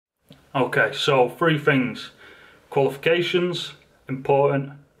Okay, so three things. Qualifications,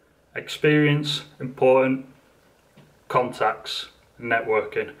 important. Experience, important. Contacts,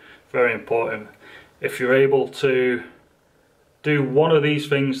 networking, very important. If you're able to do one of these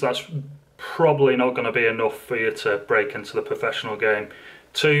things, that's probably not going to be enough for you to break into the professional game.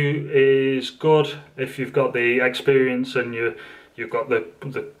 Two is good if you've got the experience and you've got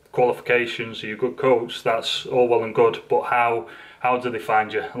the qualifications, you're a good coach, that's all well and good, but how do they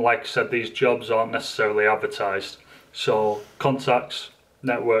find you? And like I said, these jobs aren't necessarily advertised. So contacts,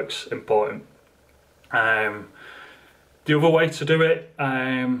 networks, important. The other way to do it,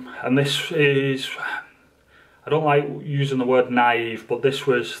 and this is, I don't like using the word naive, but this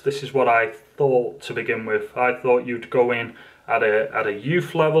is what I thought to begin with. I thought you'd go in at a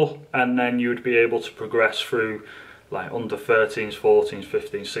youth level, and then you'd be able to progress through like under 13s, 14s,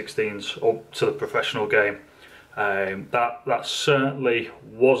 15s, 16s up to the professional game. That certainly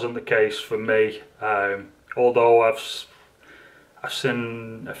wasn't the case for me. Although I've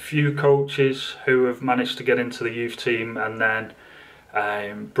seen a few coaches who have managed to get into the youth team and then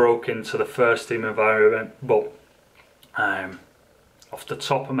broke into the first team environment, but off the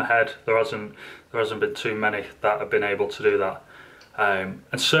top of my head, there hasn't been too many that have been able to do that. And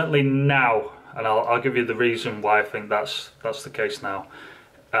certainly now, and I'll give you the reason why I think that's the case now.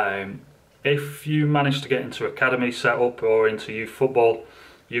 If you manage to get into academy setup or into youth football,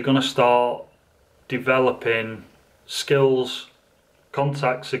 you're going to start developing skills,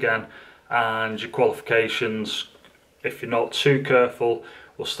 contacts again, and your qualifications, if you're not too careful,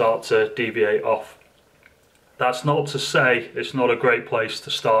 will start to deviate off. That's not to say it's not a great place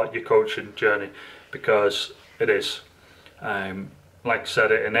to start your coaching journey, because it is. Like I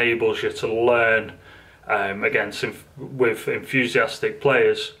said, it enables you to learn with enthusiastic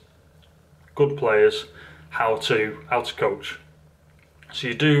players, good players, how to coach. So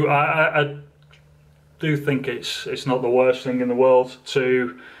you do. I do think it's not the worst thing in the world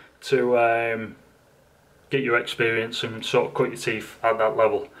to get your experience and sort of cut your teeth at that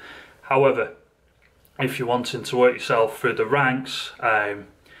level. However, if you're wanting to work yourself through the ranks,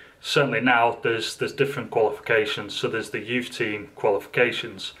 certainly now there's different qualifications. So there's the youth team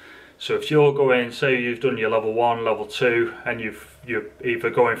qualifications. So if you're going, say you've done your level 1, level 2, and you're either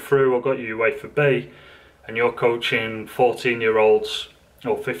going through or got your UEFA B, and you're coaching 14-year-olds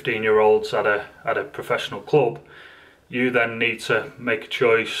or 15-year-olds at a professional club, you then need to make a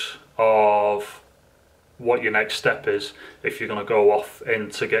choice of what your next step is if you're going to go off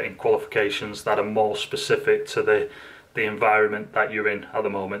into getting qualifications that are more specific to the environment that you're in at the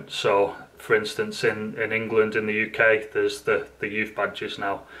moment. So for instance, in England, in the UK, there's the youth badges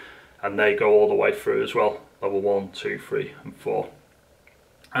now, and they go all the way through as well, level 1, 2, 3 and 4.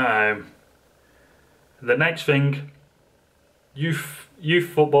 The next thing, youth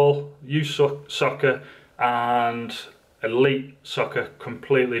football, youth soccer and elite soccer,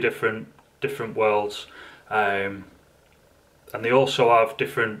 completely different worlds, and they also have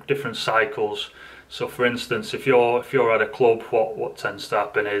different cycles. So for instance, if you're at a club, what tends to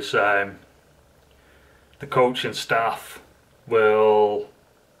happen is the coaching staff will,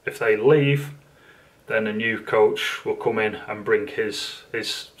 if they leave, then a new coach will come in and bring his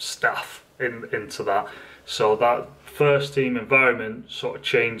staff into that. So that first team environment sort of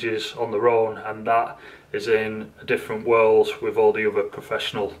changes on their own, and that is in a different world with all the other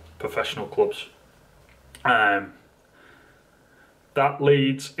professional clubs. That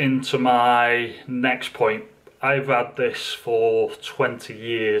leads into my next point. I've had this for 20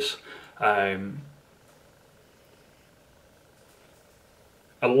 years. A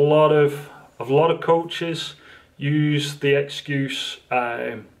lot of coaches use the excuse,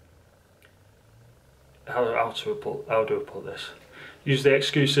 how do I put this? Use the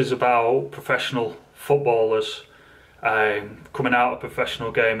excuses about professional footballers coming out of a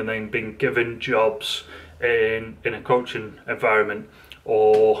professional game and then being given jobs in a coaching environment,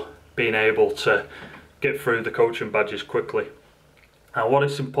 or being able to get through the coaching badges quickly. And what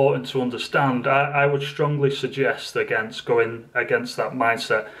it's important to understand, I would strongly suggest against going against that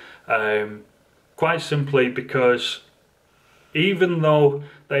mindset, quite simply because even though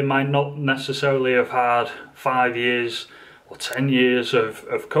they might not necessarily have had 5 years or 10 years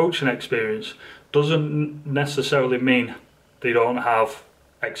of coaching experience, doesn't necessarily mean they don't have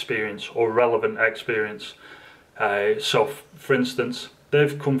experience or relevant experience. So for instance,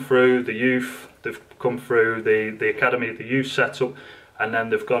 they've come through the youth, they've come through the academy, the youth setup, and then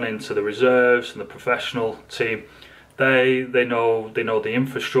they've gone into the reserves and the professional team. They know the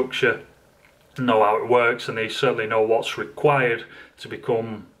infrastructure, know how it works, and they certainly know what's required to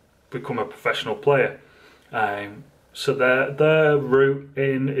become a professional player. So their route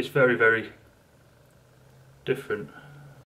in is very, very different.